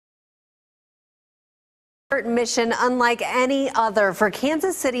Mission unlike any other for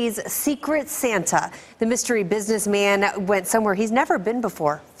Kansas City's Secret Santa. The mystery businessman went somewhere he's never been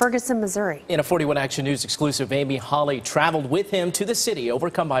before, Ferguson, Missouri. In a 41 Action News exclusive, Amy Hawley traveled with him to the city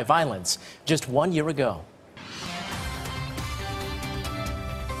overcome by violence just 1 year ago.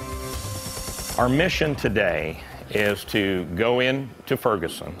 Our mission today is to go into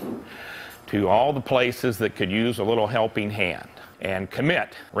Ferguson, to all the places that could use a little helping hand, and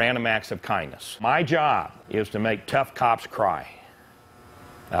commit random acts of kindness. My job is to make tough cops cry.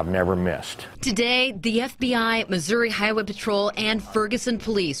 I've never missed. Today, the FBI, Missouri Highway Patrol, and Ferguson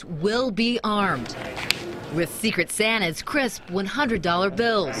Police will be armed with Secret Santa's crisp $100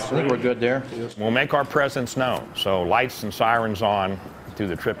 bills. I think we're good there. We'll make our presence known, so lights and sirens on through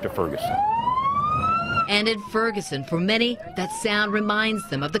the trip to Ferguson. And in Ferguson, for many, that sound reminds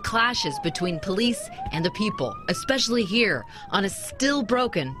them of the clashes between police and the people, especially here on a still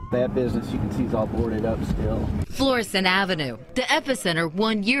broken That business you can see is all boarded up still. Florissant Avenue, the epicenter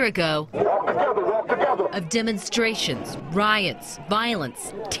 1 year ago of demonstrations, riots,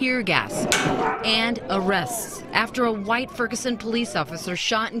 violence, tear gas, and arrests after a white Ferguson police officer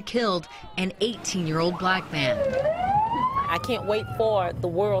shot and killed an 18-year-old black man. I can't wait for the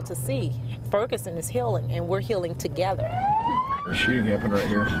world to see Ferguson is healing, and we're healing together. A shooting happened right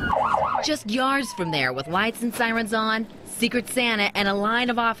here. Just yards from there, with lights and sirens on, Secret Santa and a line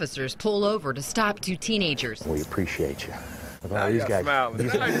of officers pull over to stop two teenagers. We appreciate you. These guys.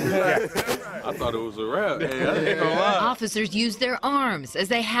 I thought it was a wrap. Hey, I ain't gonna lie. Officers use their arms, as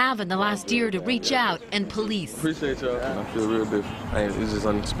they have in the last year, to reach out and police. Appreciate y'all. I feel real different. It's just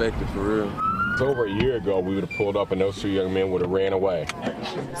unexpected, for real. Over a year ago, we would have pulled up and those two young men would have ran away.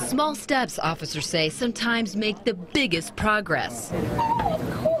 Small steps, officers say, sometimes make the biggest progress.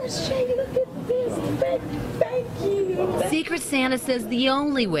 Of course, Shay, look at this. Thank you. Secret Santa says the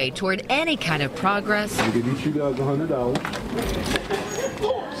only way toward any kind of progress I'm gonna get you guys $100.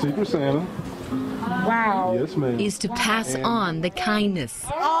 Secret Santa. Wow. Yes, ma'am. is to pass on the kindness.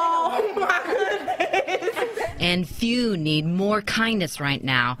 Oh, my goodness. And few need more kindness right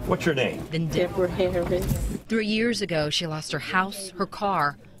now What's your name? than Deborah Harris. 3 years ago, she lost her house, her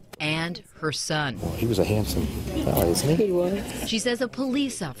car, and her son. He was a handsome fellow, isn't he? He was. She says a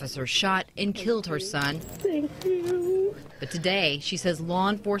police officer shot and killed her son. Thank you. But today, she says law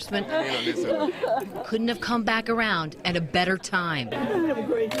enforcement couldn't have come back around at a better time. I'm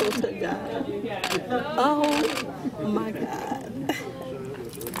grateful to God. Oh, my God.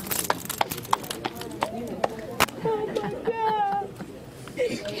 Oh, my God.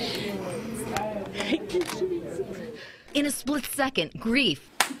 Thank you, Jesus. In a split second, grief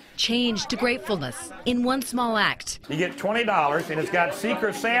changed to gratefulness in one small act. You get $20 and it's got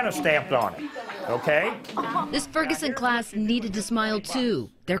Secret Santa stamped on it, okay? This Ferguson class needed to smile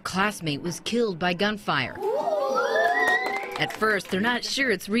too. Their classmate was killed by gunfire. At first, they're not sure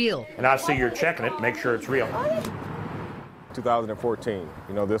it's real. And I see you're checking it, make sure it's real. 2014,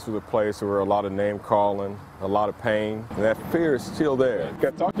 this was a place where a lot of name calling, a lot of pain, and that fear is still there.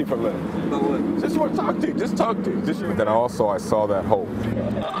 Got to talk to you for a minute. Just want to talk to you, just talk to you. But then also I saw that hope.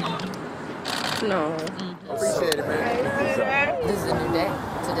 No. Appreciate it, man. This is a new day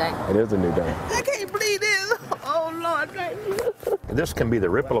today. It is a new day. I can't believe this. Oh, Lord, thank you. This can be the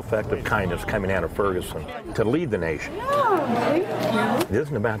ripple effect of kindness coming out of Ferguson to lead the nation. Oh, thank you. It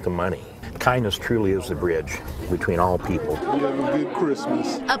isn't about the money. Kindness truly is the bridge between all people. You have a good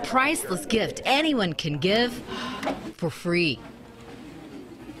Christmas. A priceless gift anyone can give for free.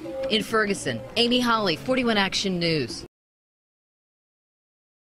 In Ferguson, Amy Hawley, 41 Action News.